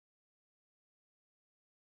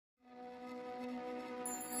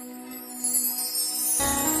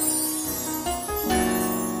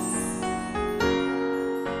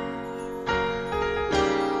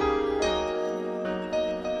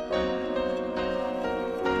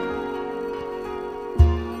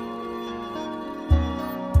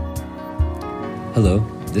Hello,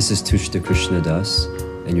 this is Tushta Krishna Das,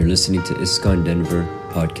 and you're listening to ISKCON Denver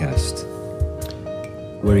podcast,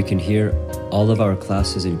 where you can hear all of our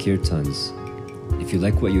classes and kirtans. If you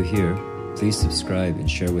like what you hear, please subscribe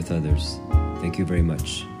and share with others. Thank you very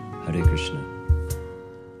much. Hare Krishna.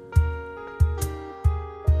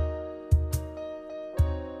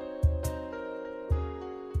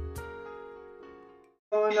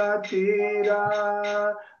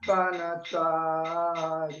 Tira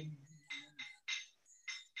Vanachari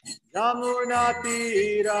Yamuna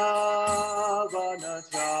Tira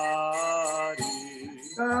Vanachari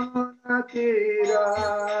Yamuna Tira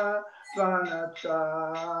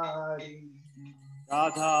Vanachari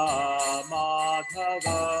Radha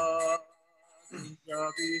Madhava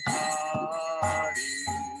Vihari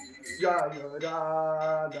Jaya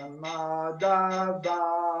Radha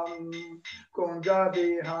Madhavam Kunja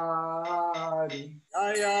Vihari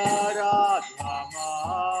Jaya Radha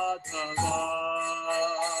Madhava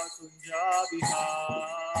Kunja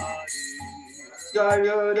Vihari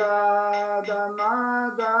Jaya Radha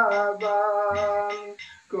Madhavam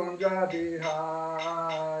Kunja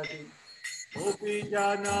Vihari Gopi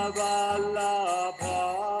Jana Vallabha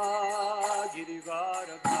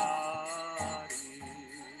Girivaradhari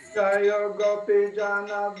Jaya Gopi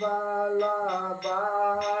Jana Vallabha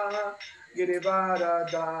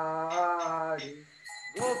Girivaradhari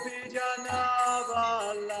Gopi Jana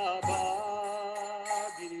Vallabha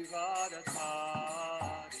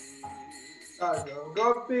Girivaradhari Jaya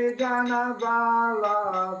Gopi Jana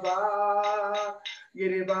Vallabha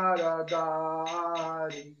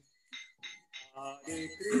Girivaradhari Hare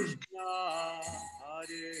Krishna,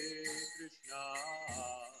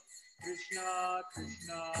 Krishna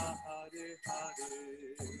Krishna, Hare Hare,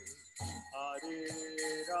 Hare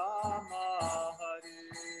Rama,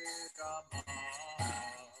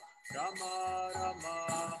 Rama Rama,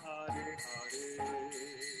 Hare Hare.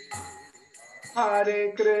 Hare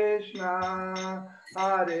Krishna,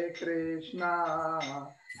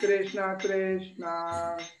 Krishna Krishna,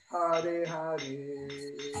 Hare Hare,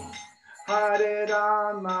 Hare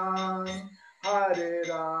Rama,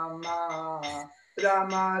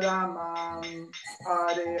 Rama Rama,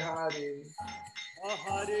 Hare Hare.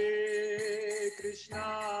 Hare Krishna,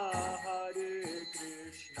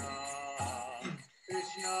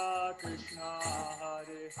 Krishna Krishna,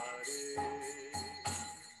 Hare Hare,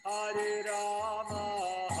 Hare Rama,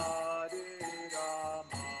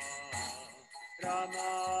 Rama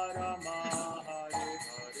Rama, Hare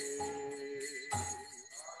Hare.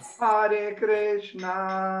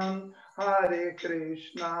 Hare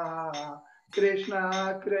Krishna,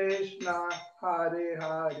 Krishna Krishna, Hare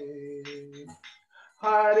Hare,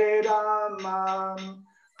 Hare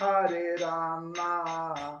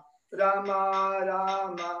Rama, Rama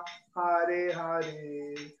Rama, Hare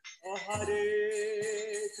Hare. Oh, Hare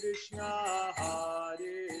Krishna,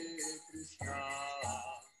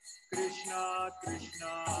 Krishna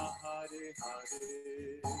Krishna, Hare Hare,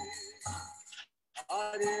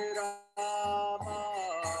 Hare Rama,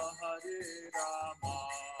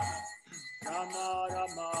 Rama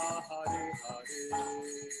Rama, Hare Hare.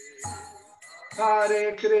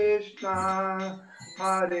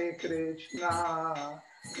 Hare Krishna,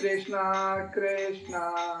 Krishna Krishna,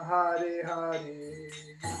 Hare Hare,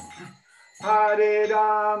 Hare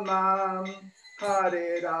Rama,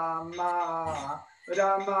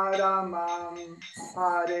 Rama Rama,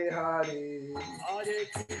 Hare Hare. Hare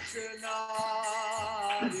Krishna,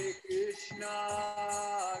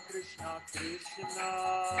 Krishna Krishna,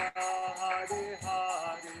 Hare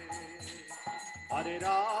Hare, Hare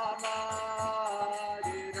Rama,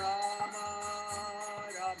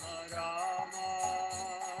 Rama Rama,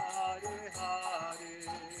 Hare Hare.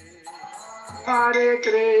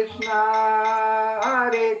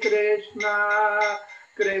 Hare Krishna,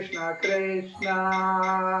 Krishna Krishna,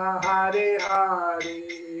 Hare Hare,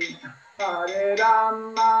 Hare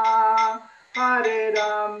Rama,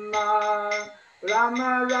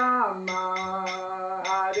 Rama Rama,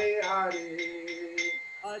 Hare Hare.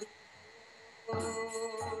 Hare Bol,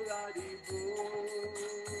 Hare Bol,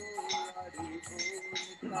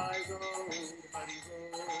 Hare Bol,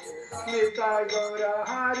 Nitai Gaura,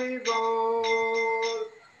 Hare Bol,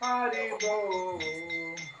 Hare Bol,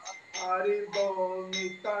 Hare Bol,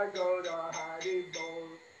 Nitai Gaura, Hare Bol.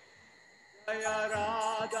 Jaya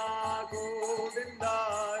Radha Govinda,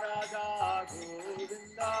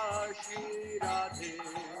 Shri Radhe.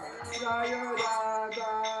 Jaya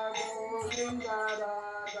Radha Govinda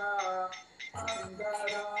Radha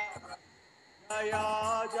Sundara. Jaya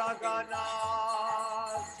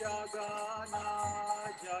Jagannath,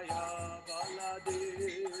 Jaya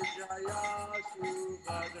Baladev, Jaya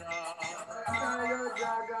Subhadra. Jaya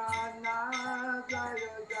Jagannath,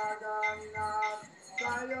 Jaya Jagannath,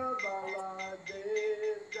 Jaya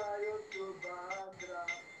Baladev, Jaya Subhadra.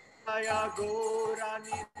 Jaya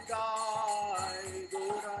Gauranitai,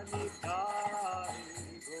 Gauranitai,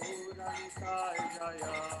 Gauranitai,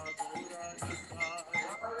 Jaya Gauranitai.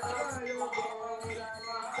 Jaya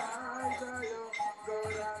Gauranitai, Jaya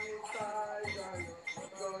Gauranitai, Jaya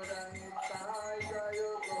Gauranitai, Jaya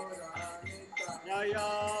Gauranitai. Jaya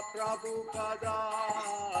Prabhupada,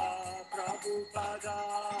 Prabhupada,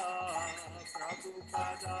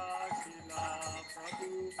 Prabhupada, Srila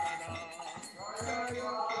Prabhupada.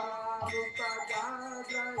 Jaya Prabhupada,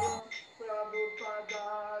 Jaya Prabhupada,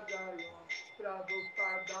 Jaya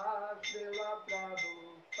Prabhupada, Srila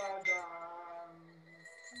Prabhupada.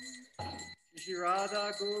 Shri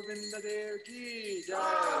Radha Govinda Dev ki jai.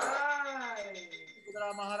 Jai.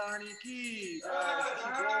 Sudra Maharani ki jai.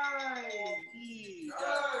 Shri Jai. ki jai.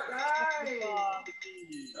 Jai. Prabhupada ki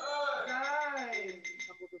Jai.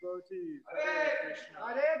 Humble devotees.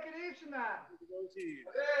 Hare Krishna. Devotees.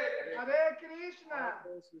 Hare Krishna.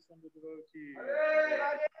 All assembled devotees.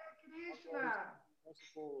 Hare Krishna.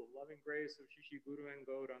 Merciful, loving grace of Shishi Guru and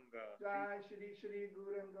Gauranga. Jai Shri Shri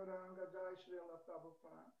Guru and Gauranga, Jai Srila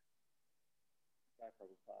Prabhupada. Jai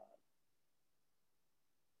Prabhupada.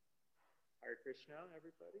 Hare Krishna,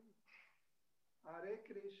 everybody. Hare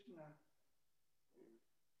Krishna.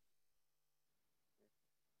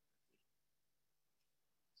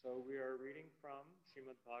 So we are reading from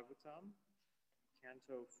Srimad Bhagavatam,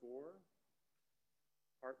 Canto 4,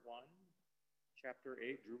 Part 1, Chapter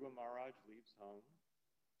 8, Dhruva Maharaj leaves home.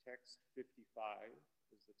 Text 55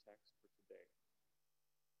 is the text for today.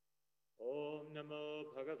 Om Namo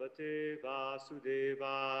Bhagavate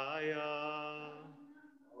Vasudevaya.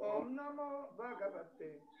 Om Namo Bhagavate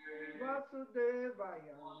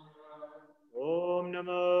Vasudevaya. Om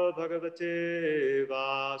Namo Bhagavate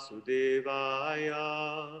Vasudevaya.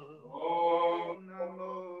 Om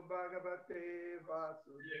Namo Bhagavate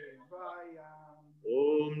Vasudevaya.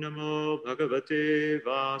 Om Namo Bhagavate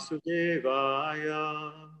Vasudevaya.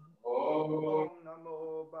 Om Namo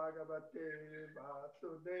Bhagavate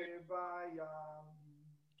Vasudevaya.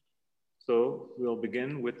 So we'll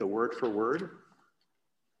begin with the word for word.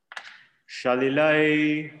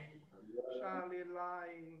 Shalilai,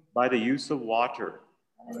 Shalilai. by the use of water.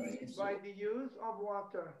 By the use of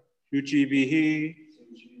water. Shuchibihi,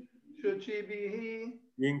 Shuchibihi.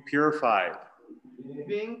 being purified.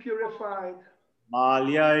 Being purified.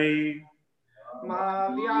 Malyai,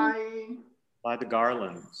 Malyai. by the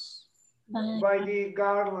garlands. By the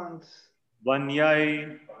garlands.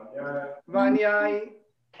 Vanyai, Vanyai.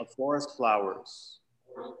 of forest flowers.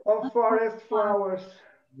 Of forest flowers.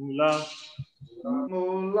 Mula,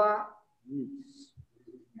 Mula. roots.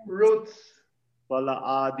 Roots. Phala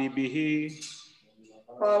adibihi,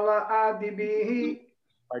 Phala adibihi.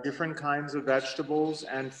 by different kinds of vegetables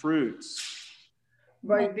and fruits.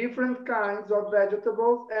 By different kinds of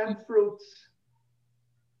vegetables and fruits.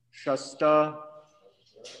 Shasta,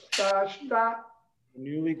 Shashta.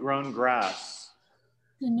 newly grown grass.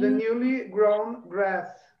 The newly grown grass.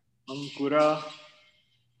 Ankura,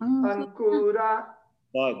 Ankura.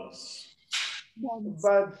 buds.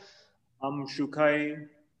 Buds. Amshukai,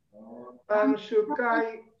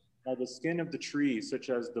 Amshukai. by the skin of the tree, such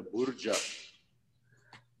as the burja.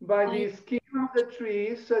 By the skin of the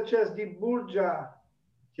tree, such as the burja.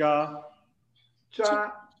 Cha,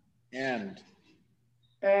 Cha. and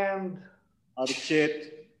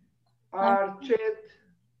archit, Archit.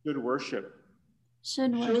 should worship.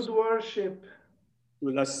 Should Should worship.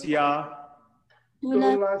 Tulasya,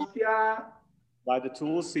 Tulasya. by the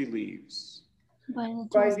tulsi leaves. By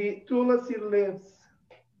the tulasi leaves.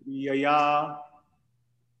 Priyaya,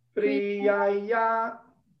 Priyaya.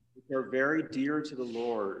 which are very dear to the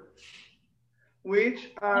Lord.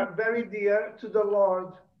 Which are very dear to the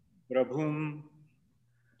Lord. Prabhum,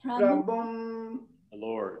 Prabhum. the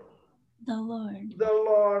Lord. The Lord. The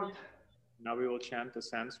Lord. Now we will chant the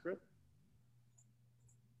Sanskrit.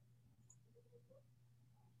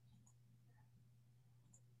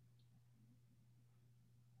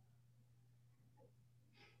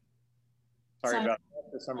 Sorry about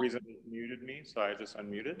that. For some reason it muted me, so I just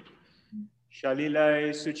unmuted. Shalilai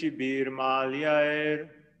Suchibir Malyair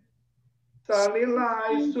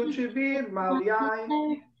Salilai Suchibir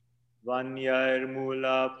Malyai. Vanyair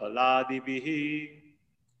Mula Paladibihi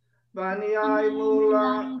Vanyai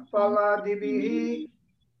Mula Paladibihi.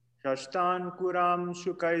 Shashtan Kuram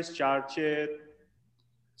Shukais Charchet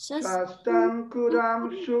Shastan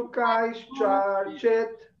Kuram Shukais Charchet.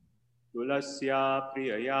 Tulasya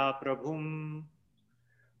Priyaya Prabhum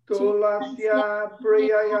Tulasya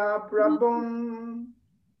Priyaya Prabhum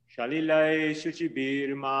Shalilai Shuchibir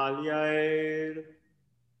Malyair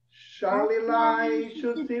Shalilai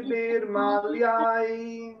Shusibir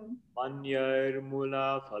Malyai Manyair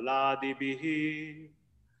Mula Faladibihi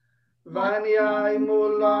Vanyai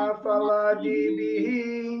Mula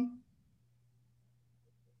Faladibihi.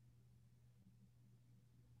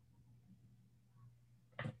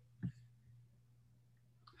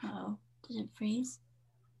 Oh, did it freeze?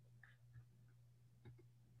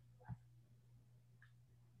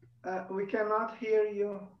 We cannot hear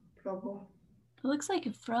you, Prabhu. It looks like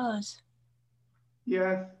it froze.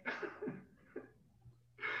 Yes.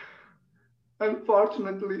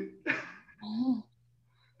 Unfortunately. Oh,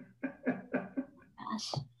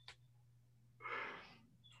 gosh.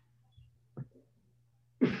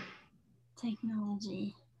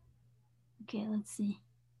 Technology. Okay, let's see.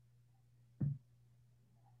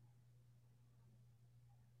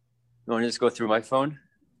 You want to just go through my phone?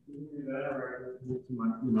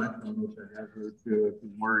 My phone, which I have to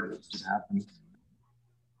word it should happen.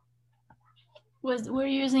 Were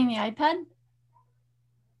you using the iPad?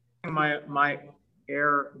 My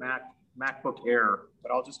Air MacBook Air,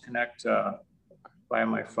 but I'll just connect via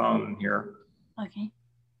my phone here. Okay.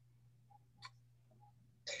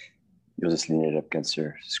 You'll just lean it up against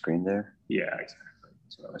your screen there? Yeah, exactly.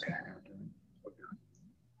 So okay.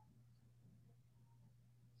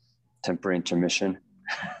 Temporary intermission.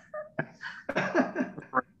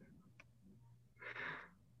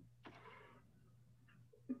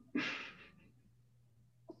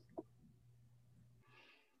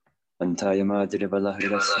 Antayama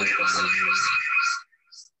Dirivalahirasa.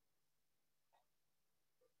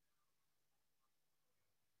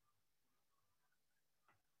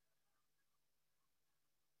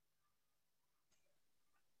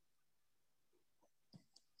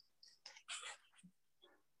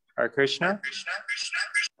 Hare Krishna.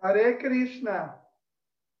 Hare Krishna.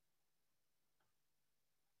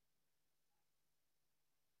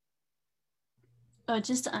 Oh,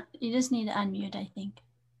 you just need to unmute, I think.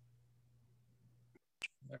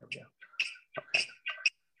 There we go. Okay.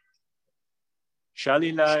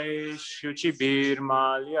 Shalilai Shuchibir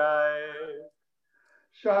Malyai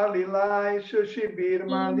Shalilai Shushibir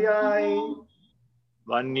Malyai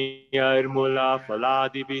Vanyai Mula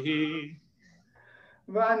Faladibihi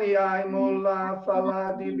Vanyai Mula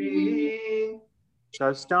Faladibihi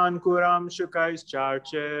Shastan Kuram Shukais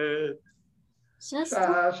Charchet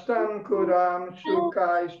Shastam Kuram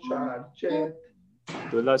Shukais Charchet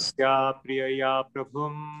Tulasya Priyaya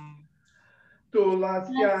Prabhum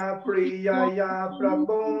Tulasya Priyaya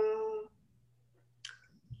Prabhum.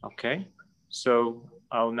 Okay, so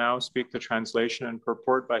I'll now speak the translation and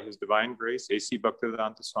purport by His Divine Grace, A.C.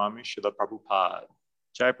 Bhaktivedanta Swami Srila Prabhupada.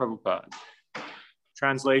 Jai Prabhupada.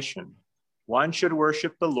 Translation. One should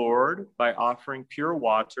worship the Lord by offering pure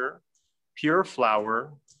water, pure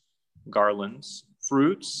flour, garlands,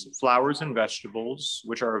 fruits, flowers, and vegetables,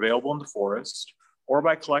 which are available in the forest, or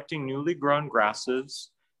by collecting newly grown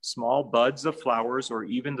grasses, small buds of flowers, or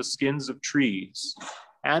even the skins of trees,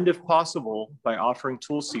 and if possible, by offering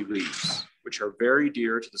tulsi leaves, which are very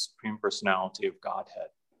dear to the Supreme Personality of Godhead.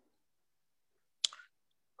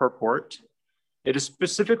 Purport. It is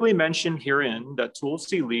specifically mentioned herein that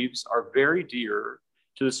tulsi leaves are very dear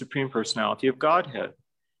to the Supreme Personality of Godhead,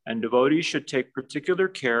 and devotees should take particular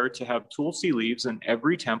care to have tulsi leaves in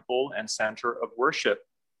every temple and center of worship.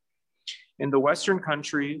 In the Western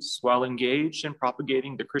countries, while engaged in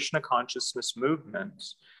propagating the Krishna consciousness movement,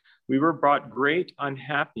 we were brought great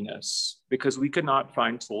unhappiness because we could not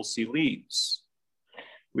find tulsi leaves.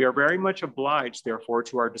 We are very much obliged, therefore,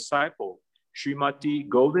 to our disciple, Srimati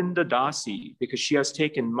Govinda Dasi, because she has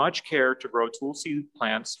taken much care to grow tulsi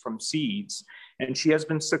plants from seeds, and she has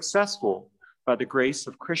been successful by the grace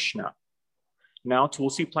of Krishna. Now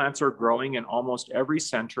tulsi plants are growing in almost every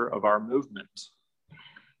center of our movement.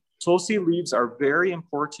 Tulsi leaves are very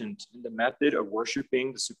important in the method of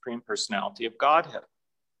worshiping the Supreme Personality of Godhead.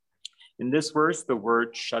 In this verse, the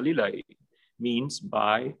word Shalilai means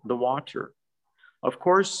by the water. Of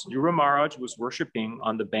course, Dhruva Maharaj was worshiping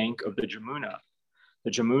on the bank of the Jamuna.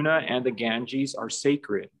 The Jamuna and the Ganges are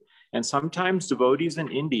sacred, and sometimes devotees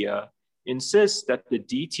in India insist that the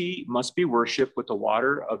deity must be worshipped with the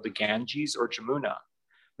water of the Ganges or Jamuna.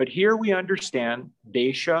 But here we understand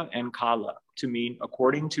Desha and Kala to mean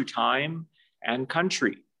according to time and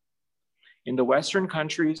country. In the Western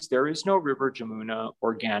countries, there is no river Jamuna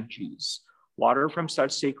or Ganges. Water from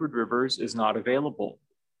such sacred rivers is not available.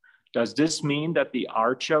 Does this mean that the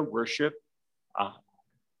Archa worship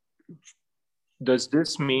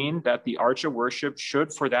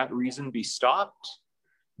should for that reason be stopped?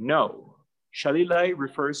 No, Shalilai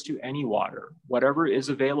refers to any water, whatever is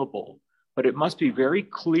available, but it must be very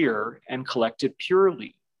clear and collected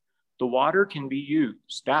purely. The water can be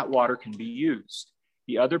used, that water can be used.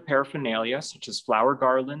 The other paraphernalia, such as flower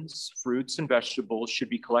garlands, fruits, and vegetables, should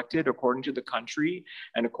be collected according to the country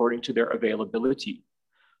and according to their availability.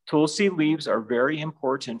 Tulsi leaves are very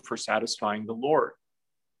important for satisfying the Lord.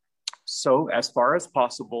 So, as far as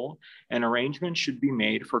possible, an arrangement should be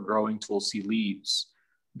made for growing Tulsi leaves.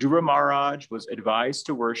 Dhruva Maharaj was advised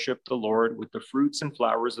to worship the Lord with the fruits and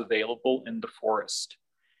flowers available in the forest.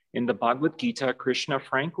 In the Bhagavad Gita, Krishna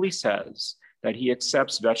frankly says that he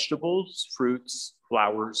accepts vegetables, fruits,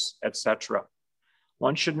 flowers, etc.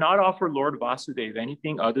 One should not offer Lord Vasudeva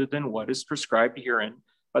anything other than what is prescribed herein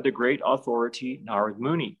by the great authority Narad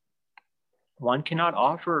Muni. One cannot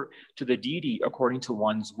offer to the deity according to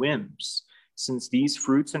one's whims. Since these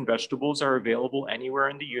fruits and vegetables are available anywhere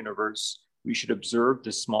in the universe, we should observe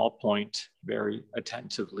this small point very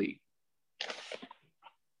attentively.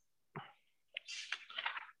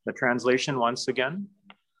 The translation once again.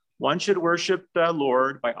 One should worship the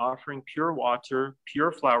Lord by offering pure water,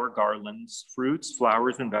 pure flower garlands, fruits,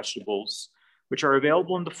 flowers, and vegetables, which are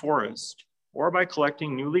available in the forest, or by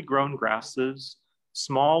collecting newly grown grasses,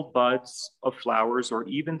 small buds of flowers, or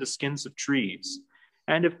even the skins of trees,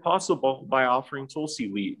 and if possible, by offering tulsi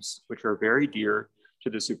leaves, which are very dear to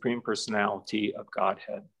the Supreme Personality of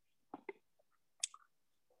Godhead.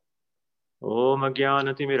 Om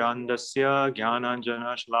Jnanatimirandasya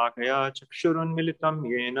Jnananjana Shalakaya Chakshurunmilitam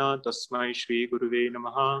Yena Tasmai Shri Guruve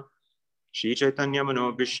Namaha Shri Chaitanya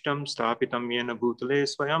Manobhishtam Stapitam Yena Bhutale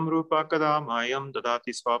Swayam Rupa Kadamayam Dadati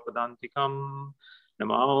Swapadantikam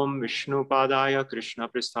Namaham Vishnu Padaya Krishna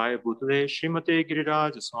Prasthaya Bhutale Srimate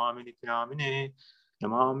Giriraj Swami Nityanamine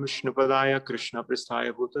Namaham Vishnu Padaya Krishna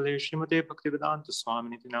Prasthaya Bhutale Srimate Bhaktivedanta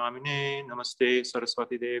Swami Nityanamine Namaste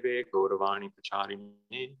Saraswati Deve Gauravani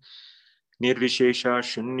Pacharine Nirvishesha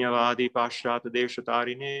Shunyavadi Pashrata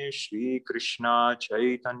Deshatarine Shri Krishna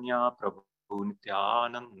Chaitanya Prabhu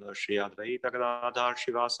Nityananda Shri Advaita Gadadhar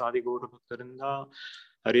Shivasadi Gaura Bhaktarinda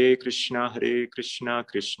Hare Krishna Krishna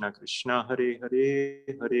Krishna Hare Hare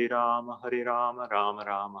Hare Rama Rama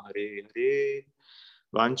Rama Hare Hare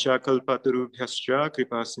Vancha Kalpatarubhyascha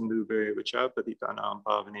Kripa Sindhubhe Vacha Patitanam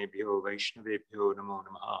Pavanebhyo Vaishnavebhyo Namo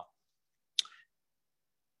Namaha.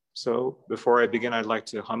 So before I begin, I'd like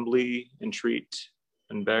to humbly entreat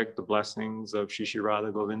and beg the blessings of Shri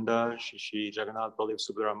Radha Govinda, Shri Jagannath Baladev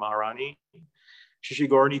Subhadra Maharani, Shri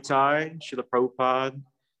Gaur Nitai, Srila Prabhupada,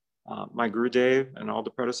 my Gurudev, and all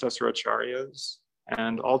the predecessor acharyas,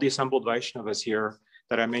 and all the assembled Vaishnavas here,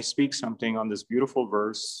 that I may speak something on this beautiful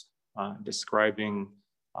verse describing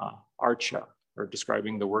Archa, or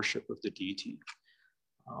describing the worship of the deity.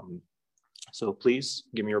 So please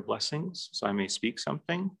give me your blessings so I may speak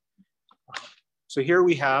something. So here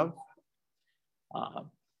we have a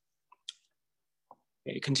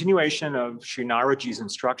continuation of Sri Naraji's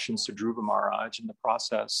instructions to Dhruva Maharaj in the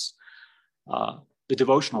process, the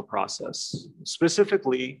devotional process,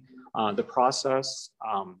 specifically the process,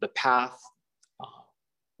 the path,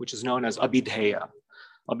 which is known as Abhidheya.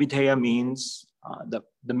 Abhidheya means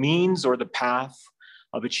the means or the path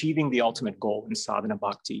of achieving the ultimate goal in sadhana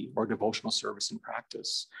bhakti, or devotional service and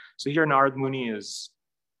practice. So here Narad Muni is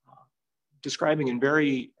describing in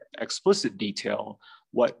very explicit detail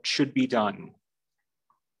what should be done.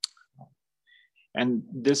 And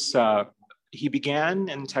this, he began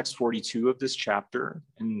in text 42 of this chapter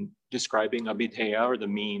in describing Abhidheya, or the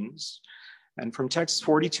means. And from text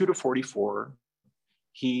 42 to 44,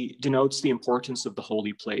 he denotes the importance of the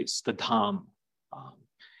holy place, the Dham,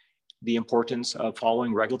 the importance of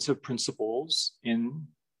following regulative principles in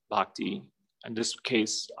bhakti, in this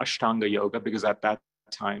case, Ashtanga Yoga, because at that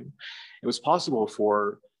time, it was possible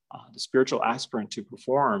for the spiritual aspirant to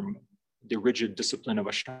perform the rigid discipline of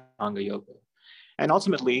Ashtanga Yoga. And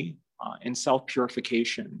ultimately, in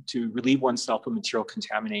self-purification, to relieve oneself of material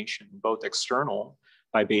contamination, both external,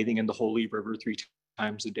 by bathing in the holy river 3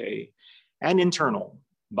 times a day, and internal,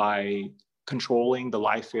 by controlling the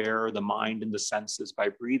life air, the mind, and the senses by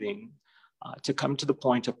breathing, to come to the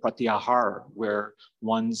point of pratyahara, where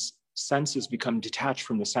one's senses become detached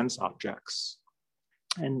from the sense objects.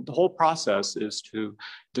 And the whole process is to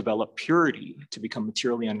develop purity, to become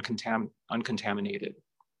materially uncontaminated.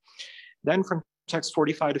 Then from text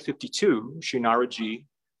 45 to 52, Sri Naraji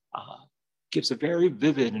gives a very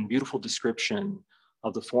vivid and beautiful description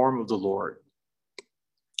of the form of the Lord,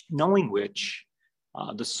 knowing which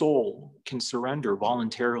the soul can surrender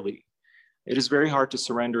voluntarily. It is very hard to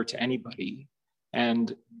surrender to anybody,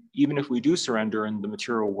 And even if we do surrender in the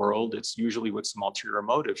material world, it's usually with some ulterior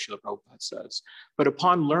motive, Srila Prabhupada says. But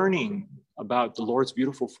upon learning about the Lord's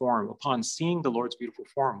beautiful form, upon seeing the Lord's beautiful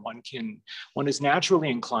form, one is naturally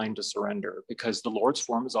inclined to surrender because the Lord's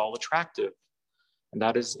form is all attractive. And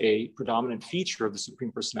that is a predominant feature of the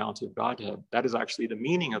Supreme Personality of Godhead. That is actually the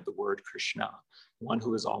meaning of the word Krishna, one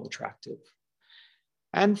who is all attractive.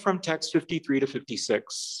 And from text 53 to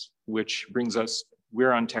 56, which brings us,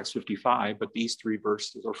 we're on text 55, but these 3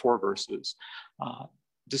 verses or 4 verses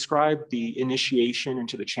describe the initiation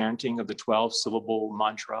into the chanting of the 12-syllable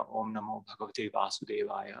mantra, Om Namo Bhagavate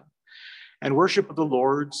Vasudevaya, and worship of the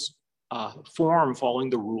Lord's form following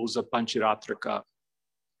the rules of Pancharatrika.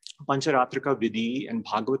 Pancharatrika Vidhi and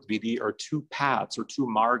Bhagavat Vidhi are 2 paths or 2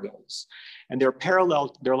 margas, and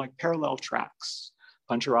they're like parallel tracks.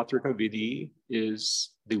 Pancharatrika Vidhi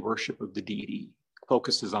is the worship of the deity,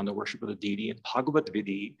 focuses on the worship of the deity, and Bhagavat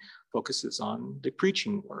Vidhi focuses on the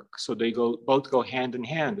preaching work. So they both go hand in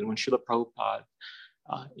hand. And when Srila Prabhupada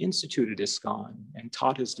instituted ISKCON and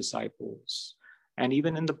taught his disciples, and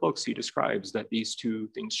even in the books, he describes that these 2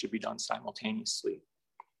 things should be done simultaneously.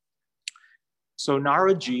 So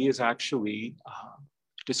Naraji is actually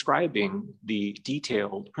describing the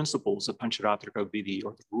detailed principles of Pancharatrika Vidhi,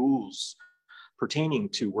 or the rules pertaining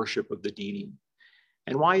to worship of the deity.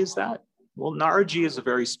 And why is that? Well, Naraji is a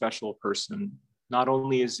very special person. Not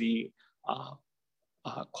only is he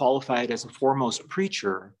qualified as a foremost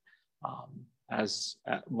preacher, as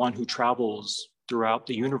one who travels throughout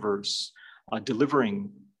the universe, delivering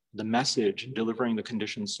the message, delivering the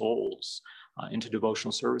conditioned souls into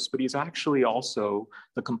devotional service, but he's actually also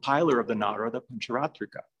the compiler of the Narada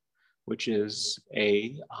Pancharatrika, which is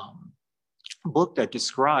a book that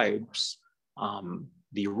describes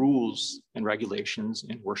the rules and regulations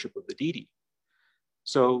in worship of the deity.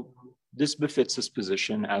 So this befits his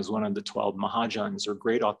position as one of the 12 Mahajans, or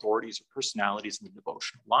great authorities or personalities in the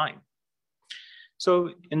devotional line. So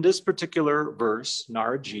in this particular verse,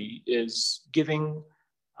 Naraji is giving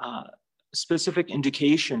specific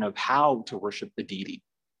indication of how to worship the deity.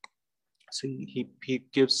 So he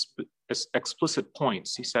gives explicit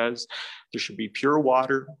points. He says there should be pure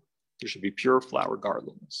water, there should be pure flower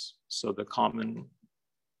garlands. So the common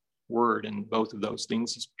word in both of those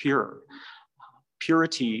things is pure.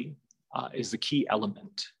 Purity is the key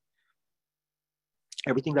element.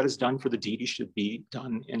 Everything that is done for the deity should be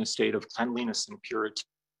done in a state of cleanliness and purity.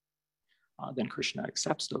 Then Krishna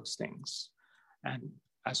accepts those things. And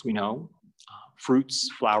as we know, fruits,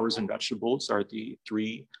 flowers, and vegetables are the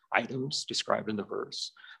 3 items described in the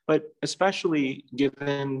verse. But especially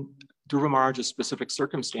given Dhruva Maharaj's specific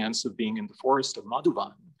circumstance of being in the forest of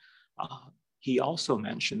Madhuvan, he also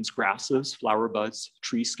mentions grasses, flower buds,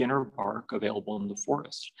 tree skin, or bark available in the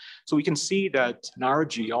forest. So we can see that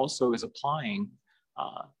Naraji also is applying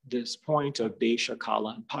this point of Desha,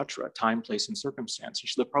 Kala, and Patra, time, place, and circumstance.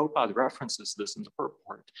 Srila Prabhupada references this in the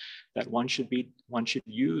purport, that one should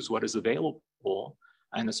use what is available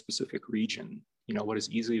in a specific region, what is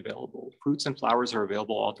easily available. Fruits and flowers are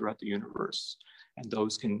available all throughout the universe. And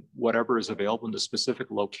those whatever is available in the specific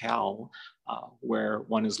locale where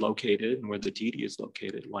one is located and where the deity is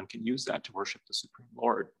located, one can use that to worship the Supreme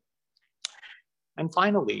Lord. And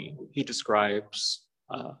finally, he describes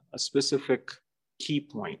a specific key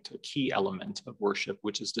point, a key element of worship,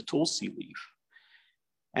 which is the tulsi leaf.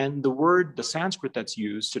 And the Sanskrit that's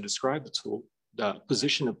used to describe the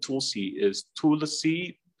position of tulsi is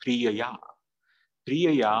tulasi priyaya.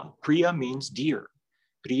 Priyaya, priya means dear.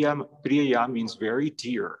 Priyaya means very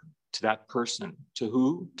dear to that person. To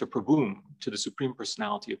who? To Prabhu, to the Supreme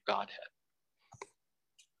Personality of Godhead.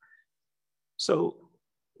 So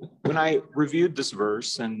when I reviewed this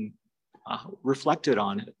verse and reflected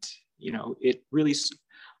on it, it really,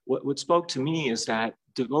 what spoke to me is that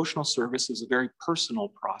devotional service is a very personal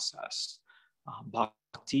process.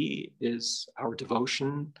 Bhakti is our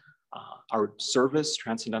devotion, our service,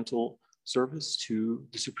 transcendental service to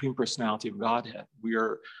the Supreme Personality of Godhead. We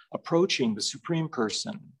are approaching the Supreme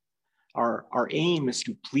Person. Our aim is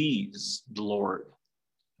to please the Lord,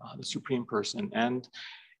 the Supreme Person. And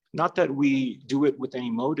not that we do it with any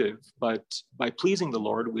motive, but by pleasing the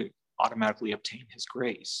Lord, we automatically obtain his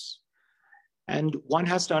grace. And one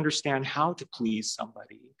has to understand how to please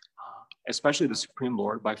somebody, especially the Supreme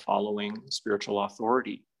Lord, by following spiritual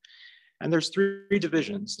authority. And there's 3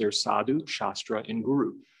 divisions. There's sadhu, shastra, and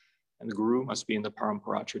guru. And the guru must be in the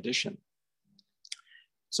Parampara tradition.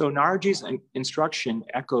 So Naraji's instruction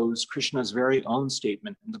echoes Krishna's very own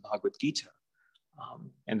statement in the Bhagavad Gita.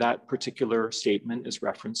 And that particular statement is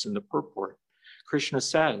referenced in the purport. Krishna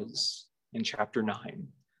says in chapter 9,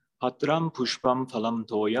 Patram pushpam phalam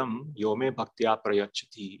toyam yome bhaktya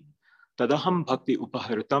prayachati tadaham bhakti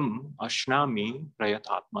upahritam ashnami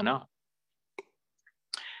prayatatmana.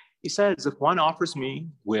 He says, if one offers me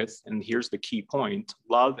with, and here's the key point,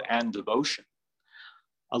 love and devotion,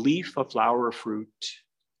 a leaf, a flower, a fruit,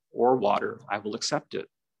 or water, I will accept it.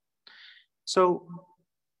 So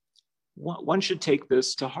one should take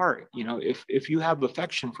this to heart. You know, if you have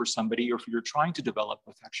affection for somebody, or if you're trying to develop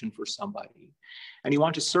affection for somebody, and you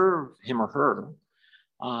want to serve him or her,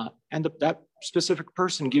 and that specific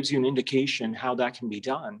person gives you an indication how that can be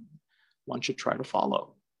done, one should try to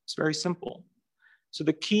follow. It's very simple. So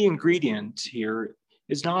the key ingredient here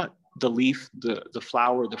is not the leaf, the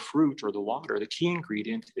flower, the fruit, or the water. The key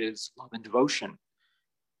ingredient is love and devotion.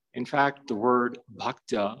 In fact, the word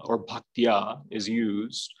bhakta or bhaktya is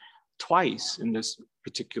used twice in this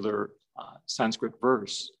particular Sanskrit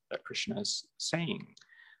verse that Krishna is saying.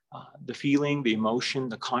 The feeling, the emotion,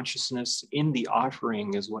 the consciousness in the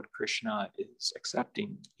offering is what Krishna is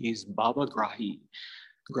accepting. He's bhava grahi.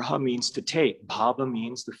 Graha means to take. Bhava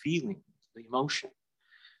means the feeling, the emotion.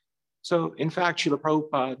 So, in fact, Srila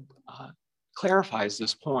Prabhupada clarifies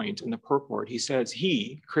this point in the purport. He says,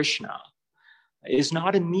 he, Krishna, is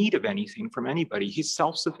not in need of anything from anybody. He's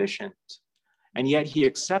self-sufficient. And yet he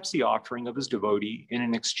accepts the offering of his devotee in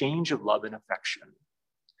an exchange of love and affection.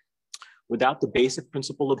 Without the basic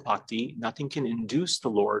principle of bhakti, nothing can induce the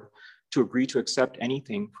Lord to agree to accept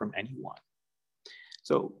anything from anyone.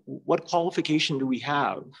 So what qualification do we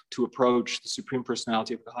have to approach the Supreme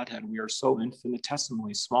Personality of Godhead? We are so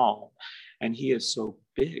infinitesimally small, and he is so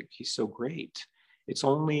big, he's so great. It's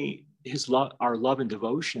only his love, our love and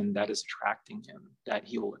devotion that is attracting him, that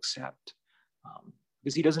he will accept.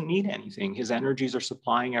 Because he doesn't need anything. His energies are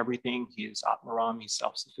supplying everything. He is Atmaram, he's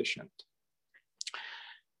self-sufficient.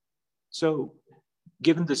 So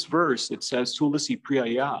given this verse, it says Tulasi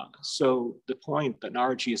Priyaya. So the point that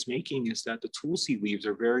Naraji is making is that the Tulsi leaves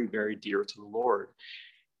are very, very dear to the Lord.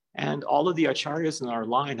 And all of the acharyas in our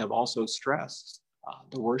line have also stressed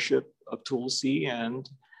the worship of Tulsi and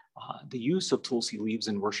the use of Tulsi leaves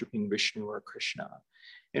in worshiping Vishnu or Krishna.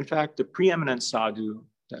 In fact, the preeminent sadhu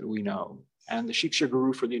that we know and the Shiksha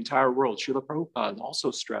Guru for the entire world, Srila Prabhupada, also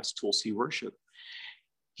stressed Tulsi worship.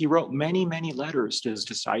 He wrote many, many letters to his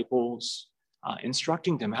disciples,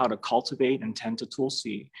 instructing them how to cultivate and tend to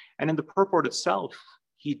Tulsi. And in the purport itself,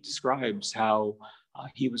 he describes how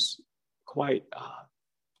he was quite,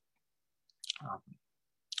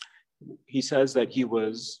 he says that he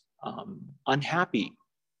was unhappy.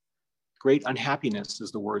 Great unhappiness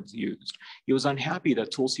is the words used. He was unhappy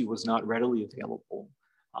that Tulsi was not readily available.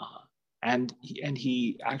 And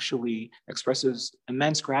he actually expresses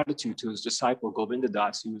immense gratitude to his disciple Govinda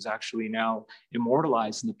Das, who is actually now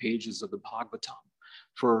immortalized in the pages of the Bhagavatam,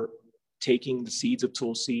 for taking the seeds of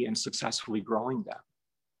Tulsi and successfully growing them.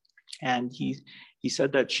 And he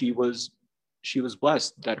said that she was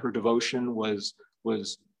blessed, that her devotion was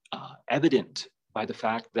evident by the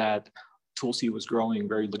fact that Tulsi was growing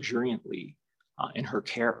very luxuriantly in her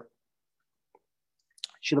care.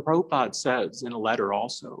 Srila Prabhupada says in a letter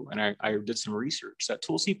also, and I did some research, that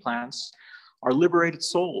Tulsi plants are liberated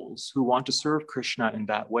souls who want to serve Krishna in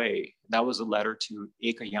that way. That was a letter to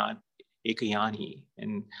Ekayani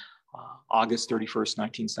in August 31st,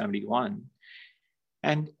 1971.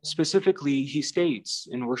 And specifically, he states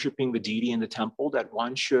in worshiping the deity in the temple that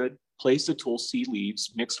one should place the Tulsi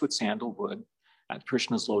leaves mixed with sandalwood at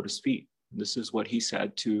Krishna's lotus feet. And this is what he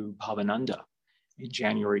said to Bhavananda in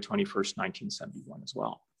January 21st, 1971 as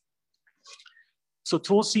well. So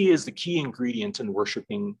Tulsi is the key ingredient in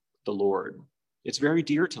worshiping the Lord. It's very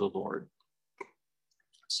dear to the Lord.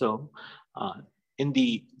 So in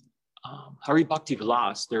the Hari Bhakti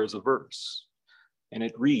Vilas, there's a verse, and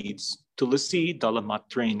it reads, Tulasi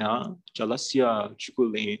dalamatrena jalasya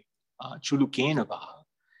chulukenava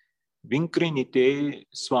vinkrinite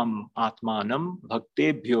swam atmanam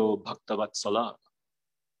bhaktebhyo bhaktavatsala.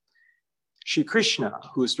 Shri Krishna,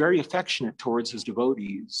 who is very affectionate towards his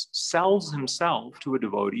devotees, sells himself to a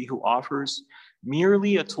devotee who offers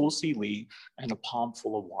merely a tulsi leaf and a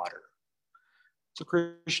palmful of water. So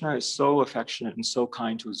Krishna is so affectionate and so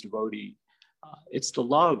kind to his devotee. It's the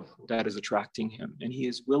love that is attracting him, and he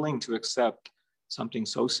is willing to accept something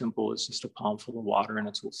so simple as just a palmful of water and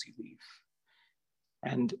a tulsi leaf.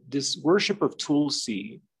 And this worship of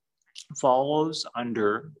tulsi follows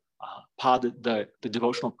under the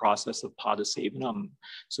devotional process of pada sevanam.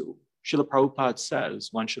 So Srila Prabhupada says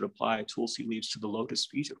one should apply tulsi leaves to the lotus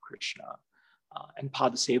feet of Krishna. And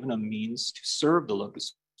pada sevanam means to serve the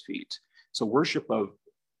lotus feet. So worship of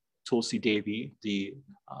Tulsi Devi, the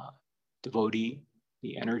devotee,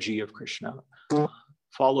 the energy of Krishna,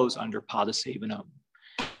 follows under Padasevanam.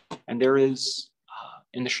 And there is,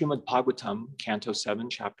 in the Srimad Bhagavatam, Canto 7,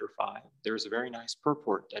 Chapter 5, there's a very nice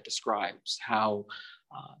purport that describes how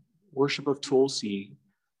worship of Tulsi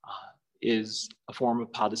is a form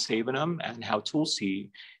of Padasevanam and how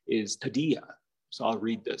Tulsi is Tadiya. So I'll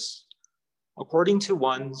read this. According to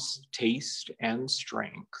one's taste and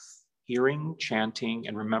strength, hearing, chanting,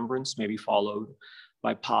 and remembrance may be followed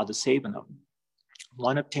by Padasevanam.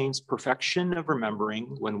 One obtains perfection of remembering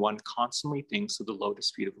when one constantly thinks of the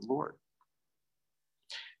lotus feet of the Lord.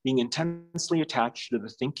 Being intensely attached to the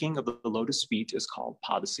thinking of the lotus feet is called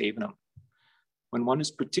Padasevanam. When one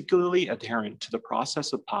is particularly adherent to the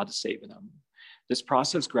process of Padasevanam, this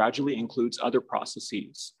process gradually includes other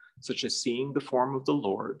processes, such as seeing the form of the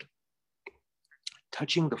Lord,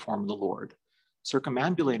 touching the form of the Lord,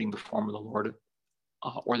 circumambulating the form of the Lord,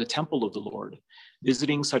 or the temple of the Lord,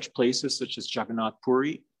 visiting such places such as Jagannath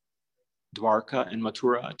Puri, Dwarka, and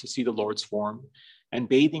Mathura to see the Lord's form, and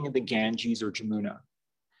bathing in the Ganges or Jamuna.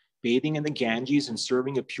 Bathing in the Ganges and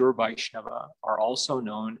serving a pure Vaishnava are also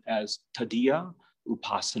known as Tadiya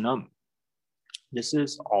Upasanam. This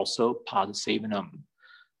is also Padasevanam.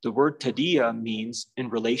 The word Tadiya means in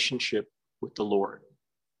relationship with the Lord.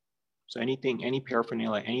 So anything, any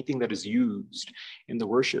paraphernalia, anything that is used in the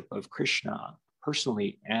worship of Krishna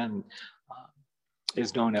personally and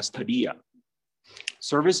is known as Tadiya.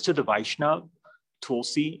 Service to the Vaishnav,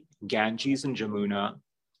 Tulsi, Ganges, and Jamuna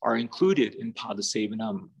are included in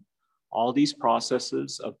Padasevanam. All these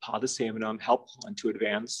processes of Padasevanam help one to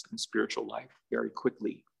advance in spiritual life very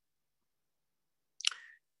quickly.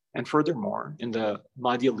 And furthermore, in the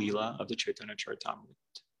Madhya Lila of the Chaitanya Charitamrita,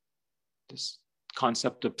 this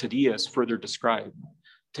concept of Tadiya is further described.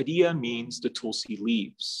 Tadiya means the Tulsi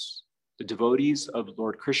leaves. The devotees of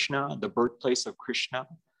Lord Krishna, the birthplace of Krishna,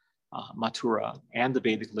 Mathura, and the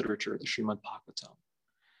Vedic literature, the Srimad Bhagavatam.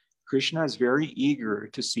 Krishna is very eager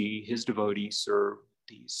to see his devotees serve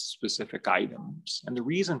these specific items. And the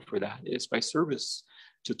reason for that is by service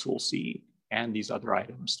to Tulsi and these other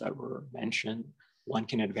items that were mentioned, one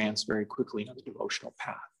can advance very quickly on the devotional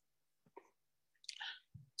path.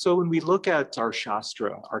 So when we look at our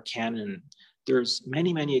Shastra, our canon, there's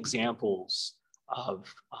many, many examples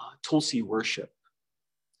of Tulsi worship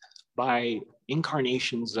by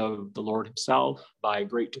incarnations of the Lord himself, by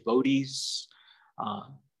great devotees,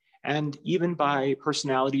 and even by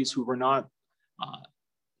personalities who were not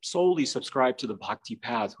solely subscribed to the bhakti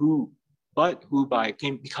path, but who by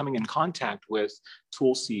becoming in contact with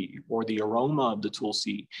Tulsi or the aroma of the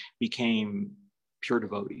Tulsi became pure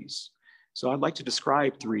devotees. So I'd like to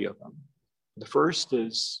describe three of them. The first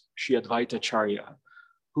is Sri Advaita Acharya,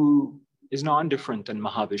 who is non-different than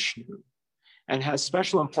Mahavishnu and has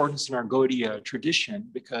special importance in our Gaudiya tradition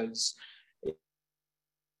because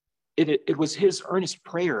it was his earnest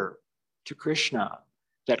prayer to Krishna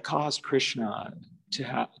that caused Krishna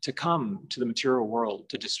to come to the material world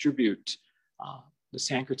to distribute the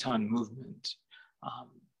Sankirtan movement.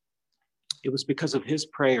 It was because of his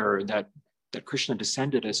prayer that Krishna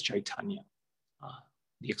descended as Chaitanya,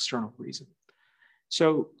 the external reason.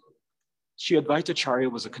 So Sri Advaita Acharya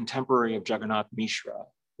was a contemporary of Jagannath Mishra,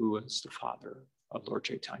 who was the father of Lord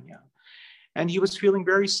Chaitanya. And he was feeling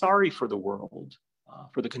very sorry for the world,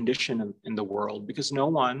 for the condition in the world, because no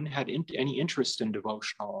one had any interest in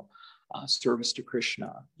devotional service to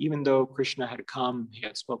Krishna. Even though Krishna had come, he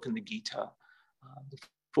had spoken the Gita, the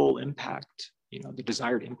full impact, the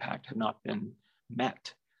desired impact had not been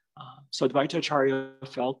met. So Advaita Acharya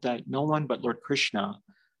felt that no one but Lord Krishna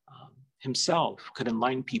himself could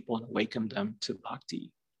enlighten people and awaken them to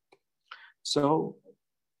bhakti. So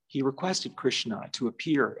he requested Krishna to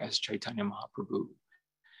appear as Chaitanya Mahaprabhu.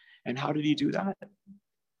 And how did he do that?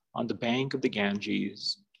 On the bank of the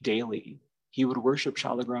Ganges, daily, he would worship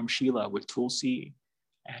Shalagram Shila with Tulsi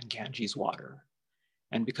and Ganges water.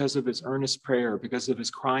 And because of his earnest prayer, because of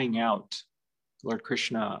his crying out, Lord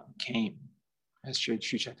Krishna came as Sri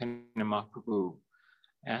Chaitanya Mahaprabhu.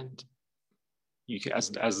 And as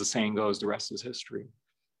the saying goes, the rest is history.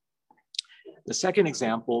 The second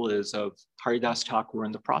example is of Haridas Thakur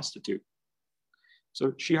and the prostitute.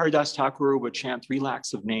 So Sri Haridas Thakur would chant 3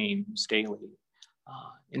 lakhs of names daily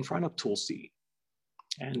in front of Tulsi.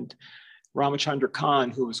 And Ramachandra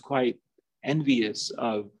Khan, who was quite envious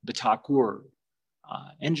of the Thakur,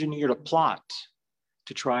 engineered a plot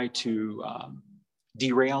to try to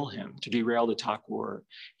derail the Thakur.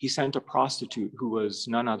 He sent a prostitute who was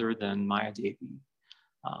none other than Maya Devi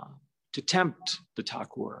to tempt the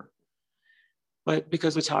Thakur. But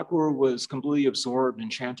because the Thakur was completely absorbed in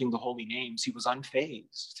chanting the holy names, he was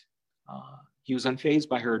unfazed. He was unfazed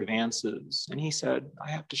by her advances. And he said, I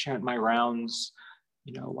have to chant my rounds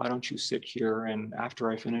why don't you sit here, and after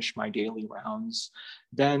I finish my daily rounds,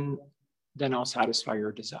 then I'll satisfy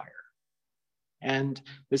your desire. And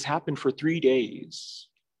this happened for 3 days.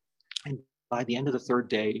 And by the end of the 3rd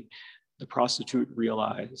day, the prostitute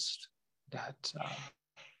realized that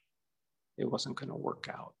it wasn't going to work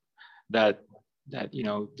out, that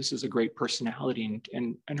this is a great personality,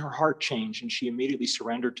 and her heart changed, and she immediately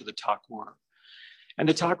surrendered to the Thakur. And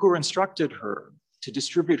the Thakur instructed her to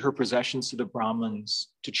distribute her possessions to the Brahmins,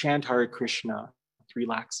 to chant Hare Krishna, 3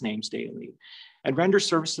 lakhs names daily, and render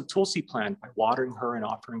service to Tulsi plant by watering her and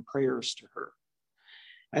offering prayers to her.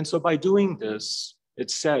 And so by doing this,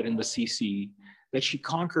 it's said in the CC that she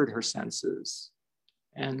conquered her senses.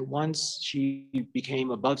 And once she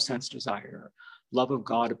became above sense desire, love of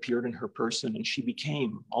God appeared in her person, and she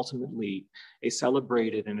became ultimately a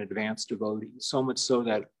celebrated and advanced devotee, so much so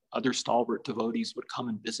that other stalwart devotees would come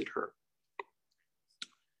and visit her.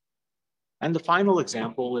 And the final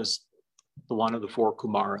example is the one of the 4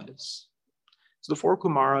 Kumaras. So the 4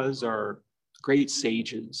 Kumaras are great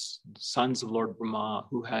sages, sons of Lord Brahma,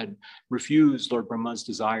 who had refused Lord Brahma's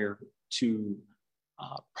desire to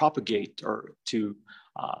propagate or to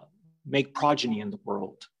make progeny in the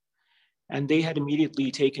world. And they had immediately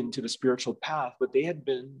taken to the spiritual path, but they had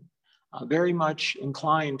been very much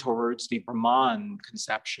inclined towards the Brahman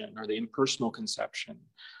conception or the impersonal conception,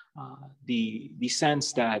 the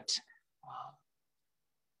sense that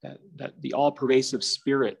the all-pervasive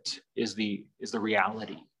spirit is the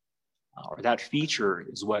reality, or that feature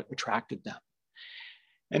is what attracted them.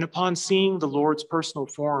 And upon seeing the Lord's personal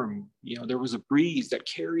form, there was a breeze that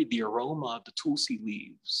carried the aroma of the tulsi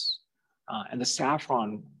leaves and the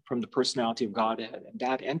saffron from the personality of Godhead, and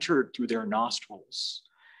that entered through their nostrils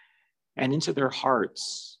and into their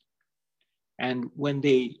hearts. And when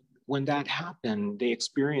that happened, they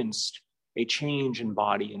experienced a change in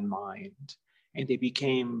body and mind, and they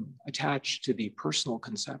became attached to the personal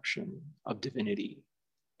conception of divinity.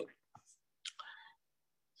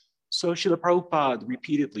 So Srila Prabhupada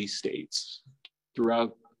repeatedly states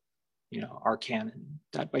throughout our canon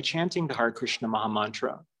that by chanting the Hare Krishna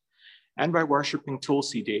Mahamantra and by worshiping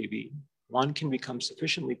Tulsi Devi, one can become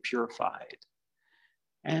sufficiently purified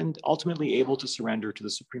and ultimately able to surrender to the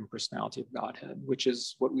Supreme Personality of Godhead, which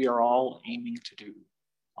is what we are all aiming to do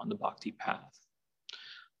on the bhakti path.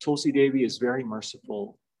 Tulsi Devi is very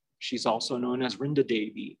merciful. She's also known as Vrinda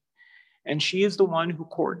Devi, and she is the one who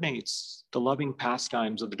coordinates the loving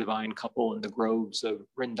pastimes of the divine couple in the groves of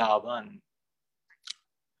Vrindavan.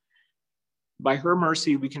 By her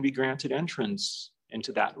mercy, we can be granted entrance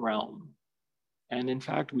into that realm. And in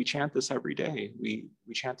fact, we chant this every day. We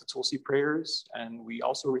chant the Tulsi prayers, and we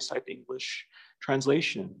also recite the English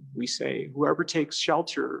translation. We say, whoever takes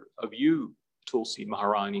shelter of you, Tulsi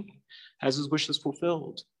Maharani, has his wishes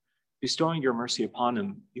fulfilled. Bestowing your mercy upon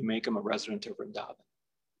him, you make him a resident of Vrindavan.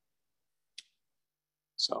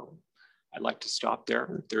 So I'd like to stop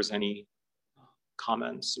there. If there's any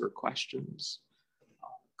comments or questions,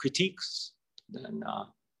 critiques, then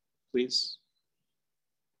please,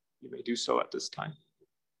 you may do so at this time.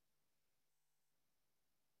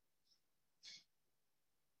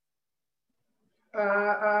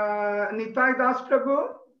 Nitai Das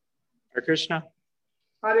Prabhu. Hare Krishna.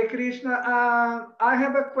 Hare Krishna. I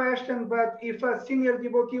have a question, but if a senior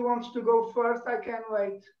devotee wants to go first, I can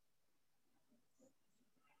wait.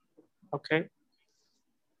 Okay.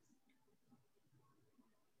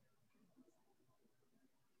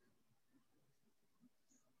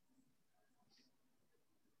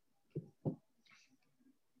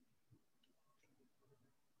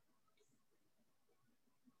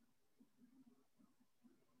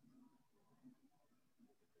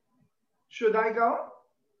 Should I go?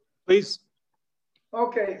 Please.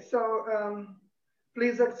 Okay, so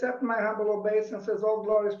please accept my humble obeisances. All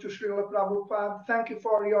glories to Srila Prabhupada. Thank you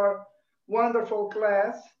for your wonderful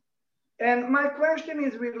class. And my question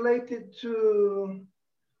is related to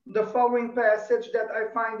the following passage that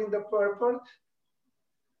I find in the purport.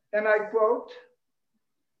 And I quote,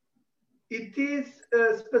 it is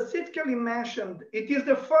specifically mentioned, it is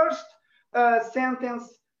the first sentence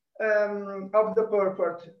of the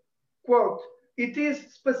purport. Quote, it is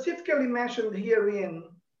specifically mentioned herein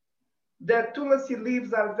that tulsi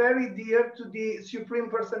leaves are very dear to the Supreme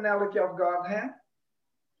Personality of Godhead,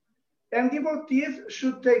 and devotees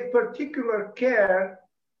should take particular care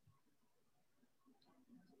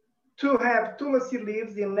to have tulsi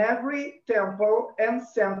leaves in every temple and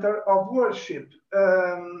center of worship.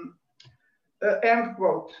 End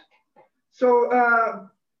quote. So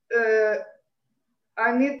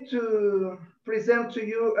I need to present to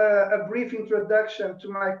you a brief introduction to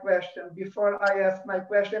my question before I ask my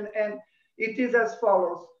question. And It is as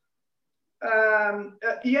follows.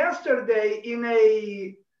 Yesterday, in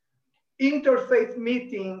a interfaith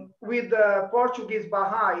meeting with the Portuguese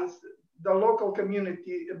Baha'is, the local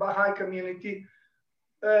community, Baha'i community,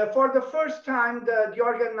 for the first time, the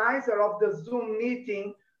organizer of the Zoom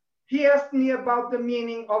meeting, he asked me about the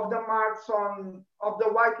meaning of the marks of the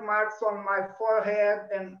white marks on my forehead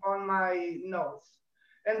and on my nose.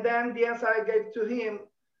 And then the answer I gave to him,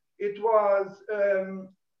 it was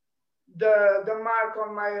the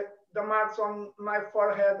marks on my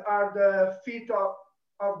forehead are the feet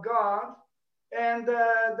of God, and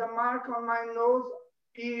the mark on my nose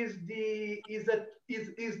is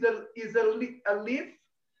a leaf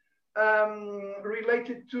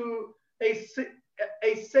related to a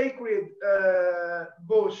sacred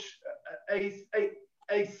bush, a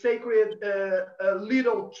sacred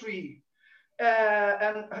little tree,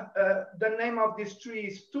 and the name of this tree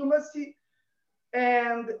is Tulasi,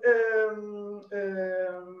 and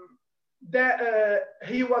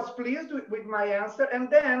he was pleased with my answer. And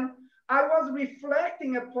then I was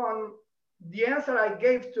reflecting upon the answer I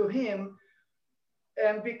gave to him,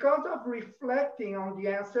 and because of reflecting on the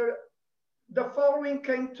answer, the following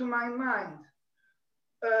came to my mind.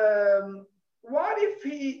 What if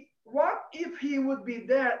he would be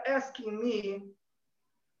there asking me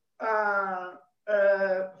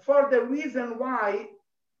for the reason why?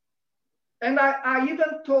 And I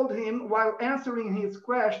even told him while answering his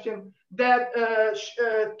question that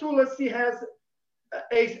Tulasi has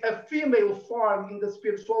a female form in the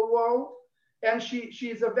spiritual world, and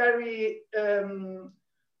she's a very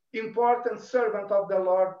important servant of the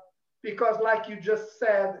Lord, because like you just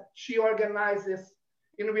said, she organizes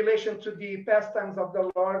in relation to the pastimes of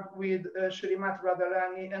the Lord with Srimati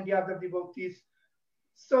Radharani and the other devotees.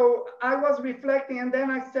 So I was reflecting, and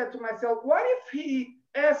then I said to myself, what if he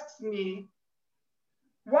asks me,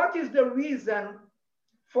 what is the reason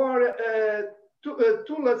for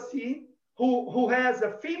Tulasi, who has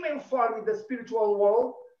a female form in the spiritual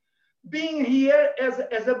world, being here as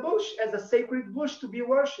a bush, as a sacred bush to be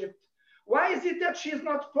worshipped? Why is it that she's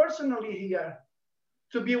not personally here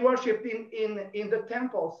to be worshipped in the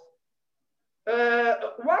temples?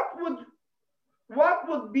 What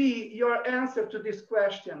would be your answer to this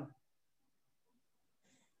question?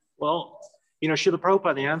 Well, Srila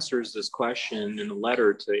Prabhupada answers this question in a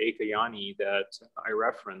letter to Ekayani that I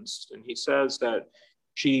referenced, and he says that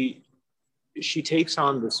she takes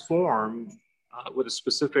on this form with a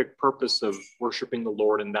specific purpose of worshiping the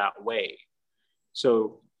Lord in that way.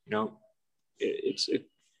 So,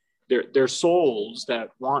 they're souls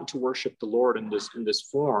that want to worship the Lord in this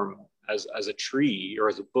form as a tree or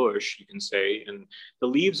as a bush, you can say, and the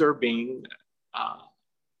leaves are being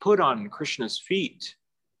put on Krishna's feet.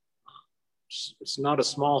 It's not a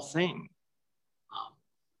small thing.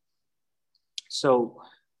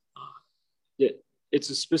 It's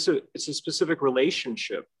a specific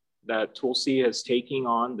relationship that Tulsi is taking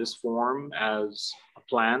on this form as a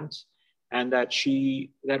plant, and that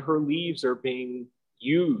her leaves are being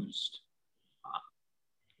used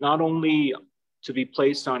not only to be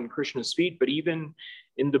placed on Krishna's feet, but even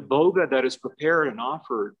in the bhoga that is prepared and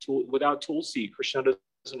offered. Without Tulsi, Krishna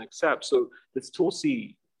doesn't accept. So this